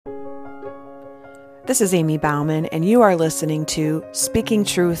This is Amy Bauman, and you are listening to Speaking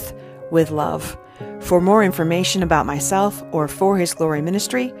Truth with Love. For more information about myself or For His Glory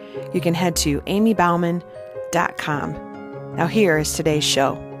Ministry, you can head to amybauman.com. Now here is today's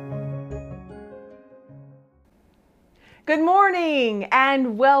show. Good morning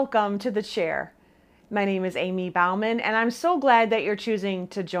and welcome to the chair. My name is Amy Bauman, and I'm so glad that you're choosing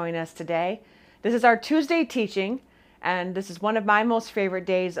to join us today. This is our Tuesday teaching, and this is one of my most favorite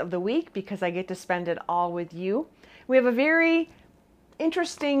days of the week because I get to spend it all with you. We have a very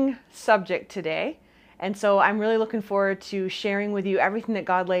interesting subject today, and so I'm really looking forward to sharing with you everything that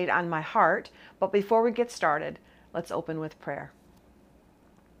God laid on my heart. But before we get started, let's open with prayer.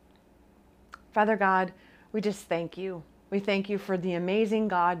 Father God, we just thank you. We thank you for the amazing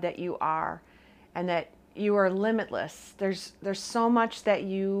God that you are, and that you are limitless. There's so much that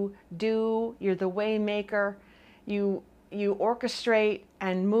you do. You're the way maker. You orchestrate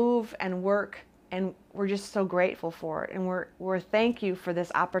and move and work, and we're just so grateful for it. And we're thank you for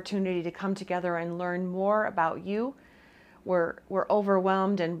this opportunity to come together and learn more about you. We're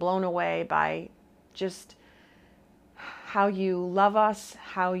overwhelmed and blown away by just how you love us,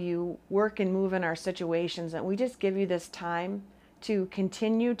 how you work and move in our situations, and we just give you this time to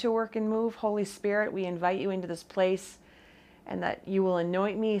continue to work and move. Holy Spirit, we invite you into this place, and that you will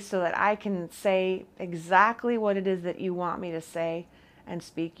anoint me so that I can say exactly what it is that you want me to say and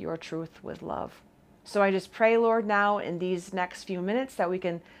speak your truth with love. So I just pray, Lord, now in these next few minutes that we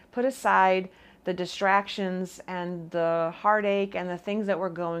can put aside the distractions and the heartache and the things that we're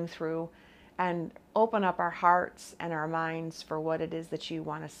going through and open up our hearts and our minds for what it is that you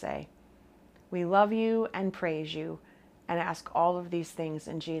want to say. We love you and praise you and ask all of these things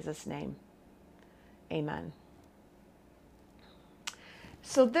in Jesus' name. Amen.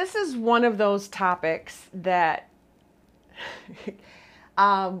 So this is one of those topics that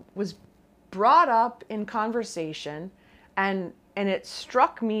was brought up in conversation, and it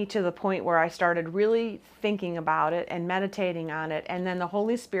struck me to the point where I started really thinking about it and meditating on it, and then the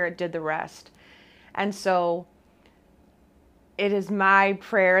Holy Spirit did the rest. And so it is my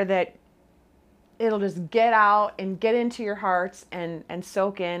prayer that it'll just get out and get into your hearts and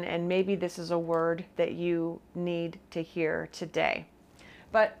soak in, and maybe this is a word that you need to hear today.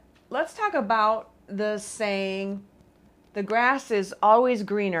 But let's talk about the saying, the grass is always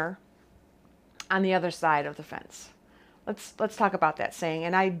greener on the other side of the fence. Let's talk about that saying.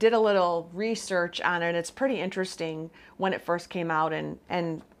 And I did a little research on it. It's pretty interesting when it first came out,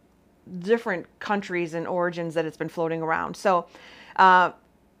 and different countries and origins that it's been floating around. So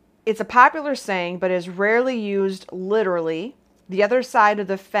it's a popular saying, but is rarely used literally. The other side of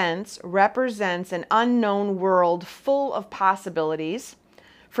the fence represents an unknown world full of possibilities.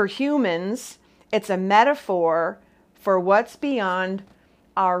 For humans, it's a metaphor for what's beyond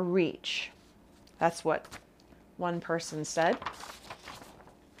our reach. That's what one person said,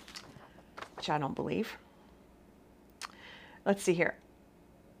 which I don't believe. Let's see here.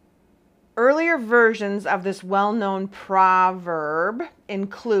 Earlier versions of this well-known proverb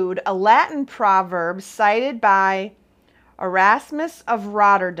include a Latin proverb cited by Erasmus of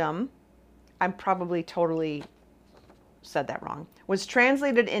Rotterdam. I'm probably totally said that wrong. Was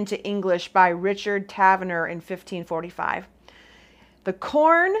translated into English by Richard Taverner in 1545. The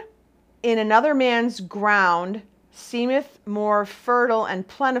corn in another man's ground seemeth more fertile and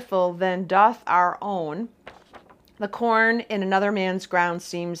plentiful than doth our own. The corn in another man's ground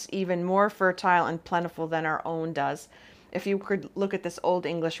seems even more fertile and plentiful than our own does. If you could look at this old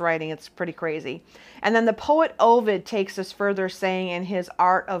English writing, it's pretty crazy. And then the poet Ovid takes us further, saying in his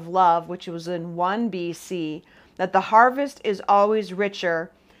Art of Love, which was in 1 BC, that the harvest is always richer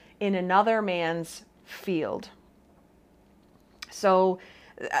in another man's field. So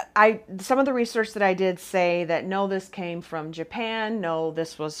some of the research that I did say that no, this came from Japan, no,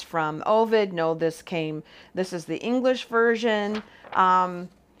 this was from Ovid, no, this is the English version,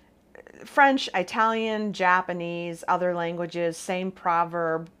 French, Italian, Japanese, other languages, same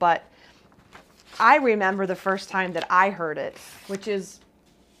proverb. But I remember the first time that I heard it, which is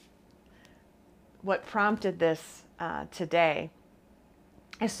what prompted this today.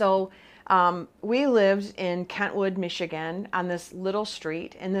 And so we lived in Kentwood, Michigan, on this little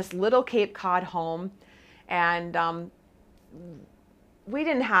street in this little Cape Cod home, and we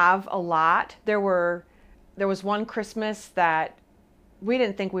didn't have a lot. There was one Christmas that we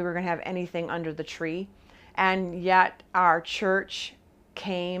didn't think we were going to have anything under the tree, and yet our church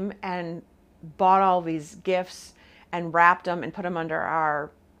came and bought all these gifts and wrapped them and put them under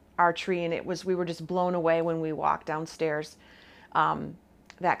our tree, and we were just blown away when we walked downstairs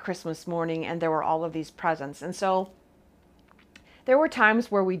that Christmas morning, and there were all of these presents. And so There were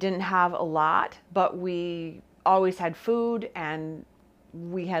times where we didn't have a lot, but we always had food, and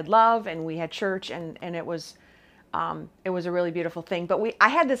we had love, and we had church, and it was a really beautiful thing. But I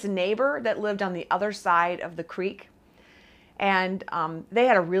had this neighbor that lived on the other side of the creek, and they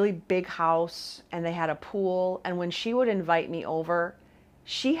had a really big house, and they had a pool. And when she would invite me over,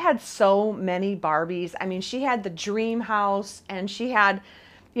 she had so many Barbies. I mean, she had the dream house, and she had,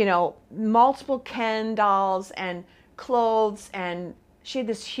 multiple Ken dolls and clothes, and she had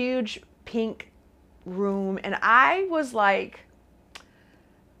this huge pink room. And I was like,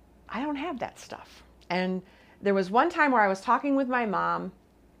 I don't have that stuff. And there was one time where I was talking with my mom,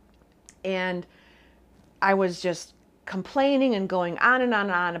 and I was just complaining and going on and on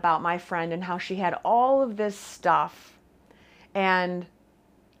and on about my friend and how she had all of this stuff. And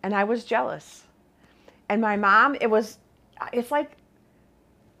I was jealous. And my mom, it's like,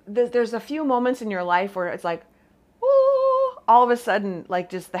 there's a few moments in your life where it's like, ooh, all of a sudden, like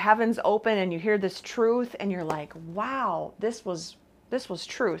just the heavens open and you hear this truth and you're like, wow, this was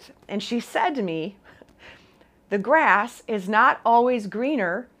truth. And she said to me, the grass is not always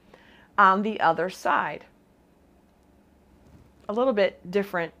greener on the other side. A little bit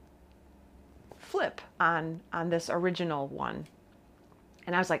different flip on this original one.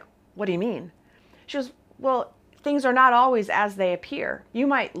 And I was like, what do you mean? She goes, well, things are not always as they appear. You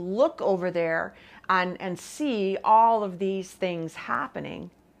might look over there and see all of these things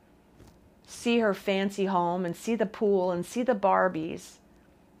happening. See her fancy home and see the pool and see the Barbies.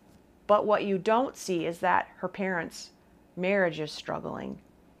 But what you don't see is that her parents' marriage is struggling.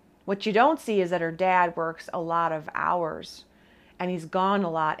 What you don't see is that her dad works a lot of hours and he's gone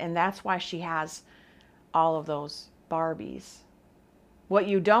a lot, and that's why she has all of those Barbies. What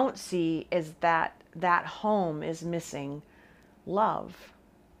you don't see is that home is missing love.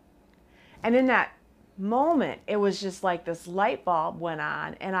 And in that moment, it was just like this light bulb went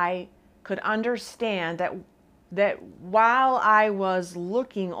on, and I could understand that while I was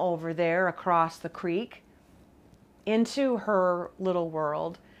looking over there across the creek into her little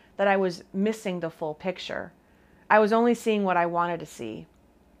world, that I was missing the full picture. I was only seeing what I wanted to see.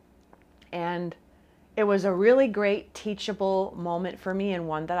 And it was a really great teachable moment for me, and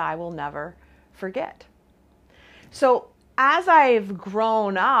one that I will never forget. So as I've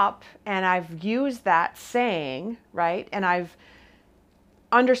grown up and I've used that saying, right, and I've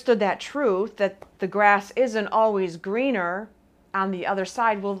understood that truth that the grass isn't always greener on the other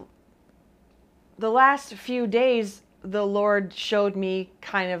side, well, the last few days, the Lord showed me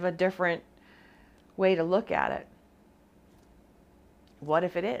kind of a different way to look at it. What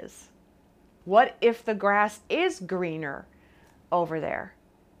if it is? What if the grass is greener over there?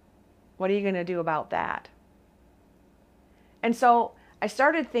 What are you going to do about that? And so I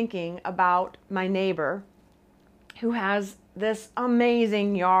started thinking about my neighbor who has this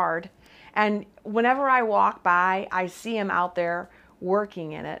amazing yard. And whenever I walk by, I see him out there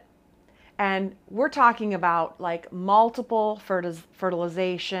working in it. And we're talking about like multiple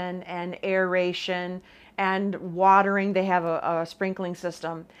fertilization and aeration and watering. They have a sprinkling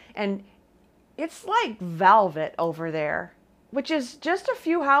system. And it's like velvet over there, which is just a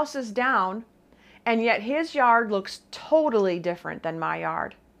few houses down. And yet his yard looks totally different than my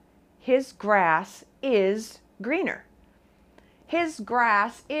yard. His grass is greener. His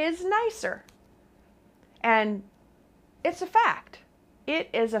grass is nicer. And it's a fact. It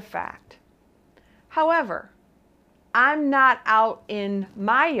is a fact. However, I'm not out in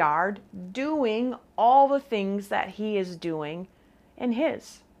my yard doing all the things that he is doing in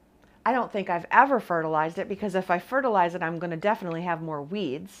his. I don't think I've ever fertilized it, because if I fertilize it, I'm going to definitely have more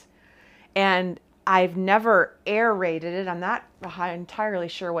weeds. And I've never aerated it. I'm not entirely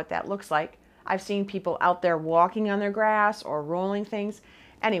sure what that looks like. I've seen people out there walking on their grass or rolling things.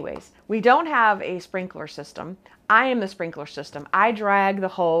 Anyways, we don't have a sprinkler system. I am the sprinkler system. I drag the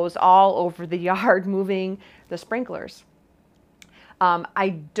hose all over the yard, moving the sprinklers.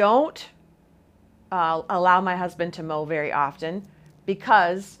 I don't allow my husband to mow very often,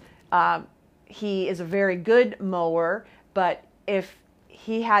 because he is a very good mower, but if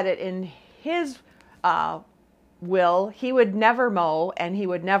he had it in his will, he would never mow and he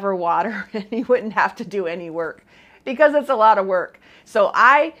would never water, and he wouldn't have to do any work, because it's a lot of work. So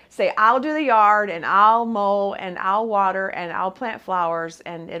I say, I'll do the yard and I'll mow and I'll water and I'll plant flowers,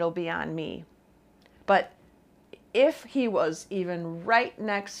 and it'll be on me. But if he was even right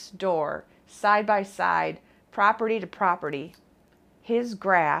next door, side by side, property to property, his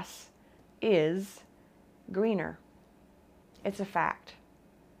grass is greener. It's a fact.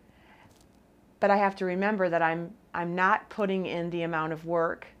 But I have to remember that I'm not putting in the amount of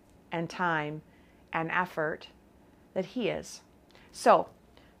work and time and effort that he is. So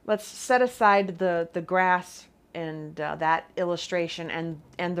let's set aside the grass and that illustration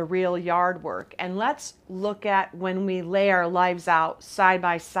and the real yard work. And let's look at when we lay our lives out side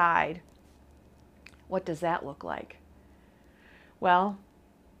by side. What does that look like? Well,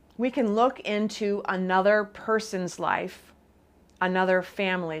 we can look into another person's life, another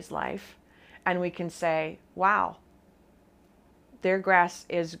family's life, and we can say, wow, their grass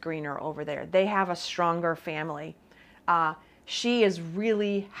is greener over there. They have a stronger family. She is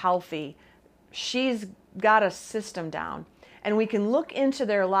really healthy. She's got a system down. And we can look into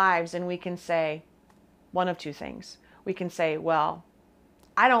their lives and we can say one of two things. We can say, well,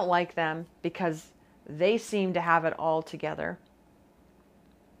 I don't like them because they seem to have it all together.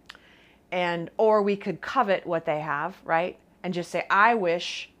 Or we could covet what they have, right? And just say, I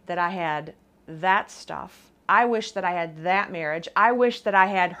wish that I had that stuff. I wish that I had that marriage. I wish that I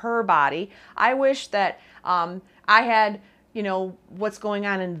had her body. I wish that I had, what's going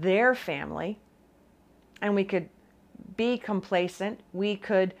on in their family. And we could be complacent. We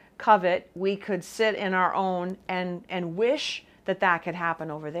could covet. We could sit in our own and wish that that could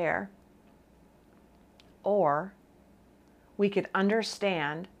happen over there. Or we could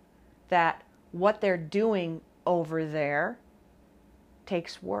understand that what they're doing over there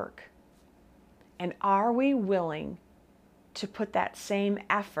takes work. And are we willing to put that same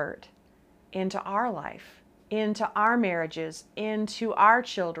effort into our life, into our marriages, into our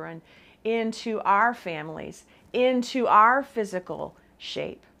children, into our families, into our physical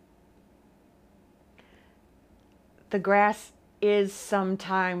shape? The grass is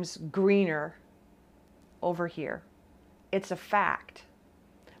sometimes greener over here. It's a fact.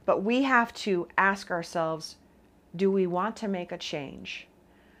 But we have to ask ourselves, do we want to make a change?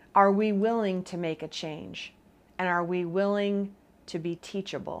 Are we willing to make a change? And are we willing to be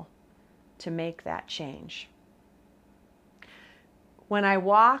teachable to make that change? When I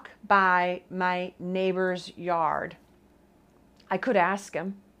walk by my neighbor's yard, I could ask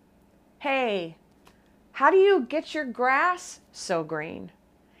him, hey, how do you get your grass so green?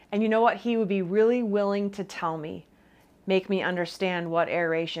 And you know what? He would be really willing to tell me, make me understand what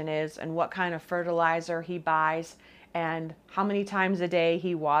aeration is and what kind of fertilizer he buys and how many times a day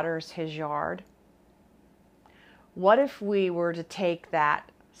he waters his yard. What if we were to take that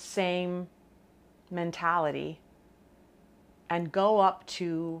same mentality and go up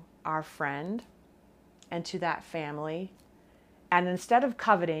to our friend and to that family, and instead of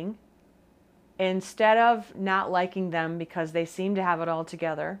coveting, instead of not liking them because they seem to have it all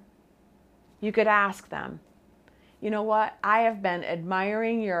together, you could ask them, you know what? I have been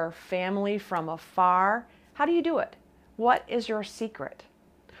admiring your family from afar. How do you do it? What is your secret?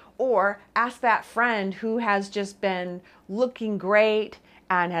 Or ask that friend who has just been looking great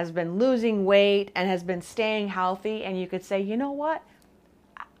and has been losing weight and has been staying healthy, and you could say, you know what?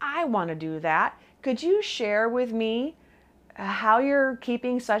 I want to do that. Could you share with me how you're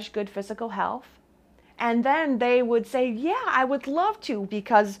keeping such good physical health? And then they would say, yeah, I would love to,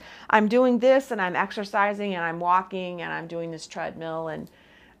 because I'm doing this and I'm exercising and I'm walking and I'm doing this treadmill, and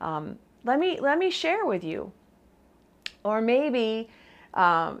let me share with you. Or maybe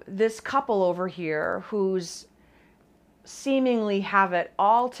this couple over here who's seemingly have it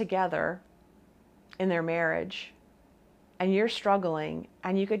all together in their marriage, and you're struggling,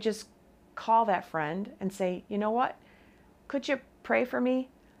 and you could just call that friend and say, you know what? Could you pray for me?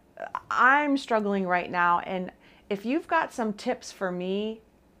 I'm struggling right now, and if you've got some tips for me,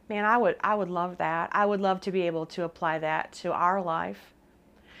 man, I would love that. I would love to be able to apply that to our life.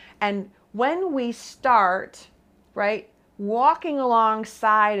 And when we start, right, walking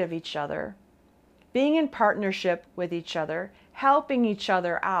alongside of each other, being in partnership with each other, helping each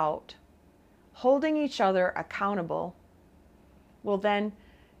other out, holding each other accountable, well, then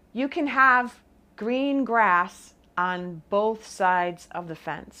you can have green grass on both sides of the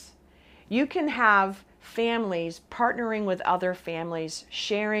fence. You can have families partnering with other families,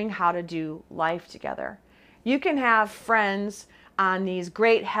 sharing how to do life together. You can have friends on these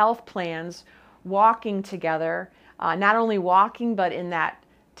great health plans walking together, not only walking, but in that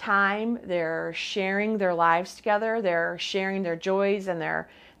time they're sharing their lives together, they're sharing their joys and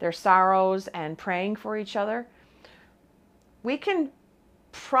their sorrows and praying for each other. We can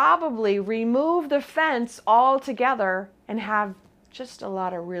probably remove the fence altogether and have just a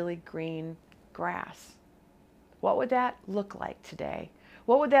lot of really green grass. What would that look like today?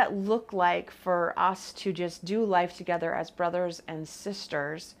 What would that look like for us to just do life together as brothers and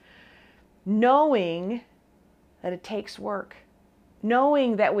sisters, knowing that it takes work,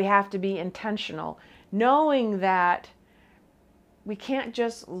 knowing that we have to be intentional, knowing that we can't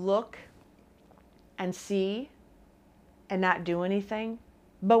just look and see and not do anything,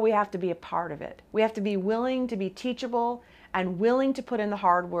 but we have to be a part of it. We have to be willing to be teachable and willing to put in the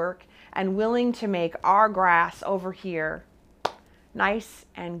hard work and willing to make our grass over here nice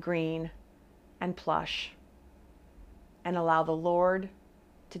and green and plush, and allow the Lord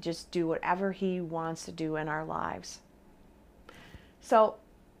to just do whatever He wants to do in our lives. So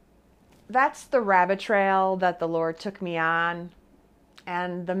that's the rabbit trail that the Lord took me on,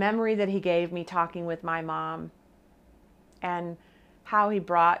 and the memory that He gave me talking with my mom, and how He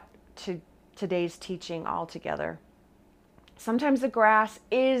brought to today's teaching all together. Sometimes the grass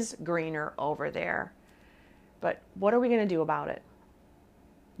is greener over there, but what are we going to do about it?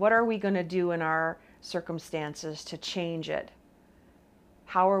 What are we going to do in our circumstances to change it?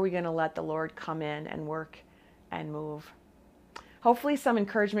 How are we going to let the Lord come in and work and move? Hopefully some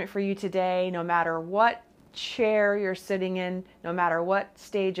encouragement for you today, no matter what chair you're sitting in, no matter what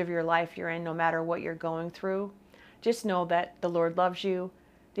stage of your life you're in, no matter what you're going through. Just know that the Lord loves you,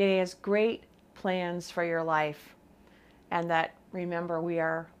 that He has great plans for your life, and that, remember, we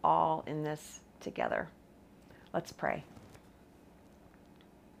are all in this together. Let's pray.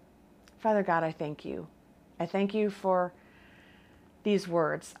 Father God, I thank you. I thank you for these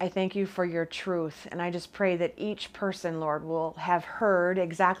words. I thank you for your truth. And I just pray that each person, Lord, will have heard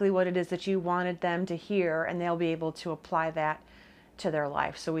exactly what it is that you wanted them to hear, and they'll be able to apply that to their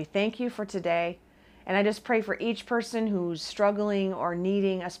life. So we thank you for today. And I just pray for each person who's struggling or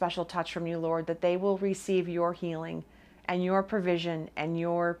needing a special touch from you, Lord, that they will receive your healing and your provision and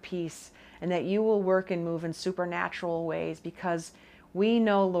your peace, and that you will work and move in supernatural ways, because we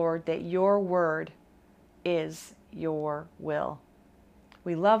know, Lord, that your word is your will.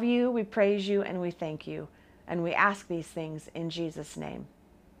 We love you, we praise you, and we thank you. And we ask these things in Jesus' name.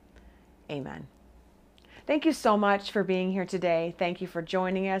 Amen. Thank you so much for being here today. Thank you for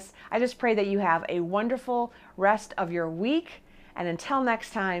joining us. I just pray that you have a wonderful rest of your week. And until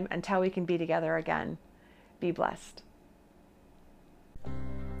next time, until we can be together again, be blessed.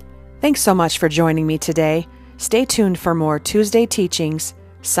 Thanks so much for joining me today. Stay tuned for more Tuesday teachings,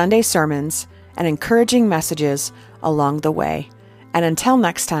 Sunday sermons, and encouraging messages along the way. And until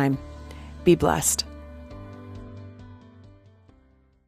next time, be blessed.